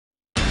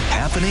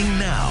happening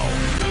now.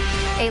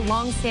 A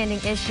long-standing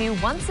issue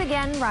once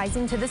again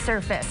rising to the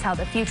surface, how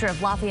the future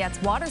of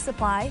Lafayette's water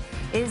supply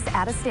is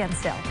at a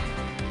standstill.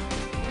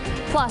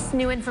 Plus,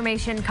 new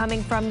information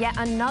coming from yet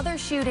another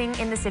shooting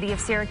in the city of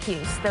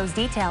Syracuse. Those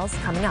details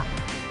coming up.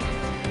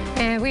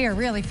 And we are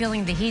really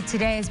feeling the heat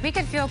today as we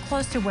could feel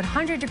close to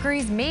 100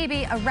 degrees,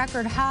 maybe a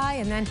record high.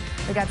 And then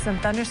we got some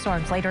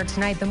thunderstorms later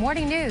tonight. The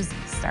morning news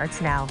starts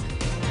now.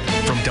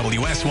 From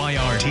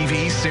WSYR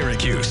TV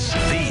Syracuse,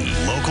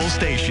 the local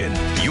station,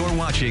 you're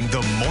watching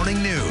the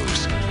morning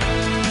news.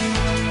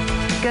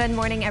 Good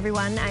morning,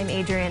 everyone. I'm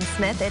Adrienne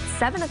Smith. It's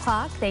 7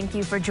 o'clock. Thank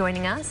you for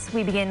joining us.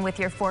 We begin with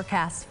your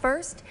forecast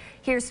first.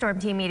 Here's Storm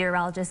Team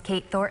meteorologist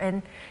Kate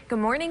Thornton. Good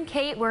morning,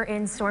 Kate. We're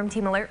in Storm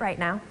Team Alert right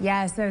now.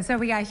 Yeah, so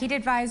we got heat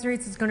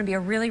advisories. It's going to be a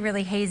really,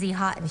 really hazy,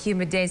 hot, and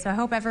humid day. So I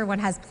hope everyone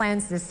has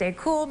plans to stay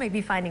cool,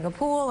 maybe finding a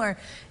pool or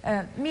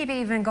maybe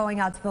even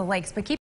going out to the lakes. But keep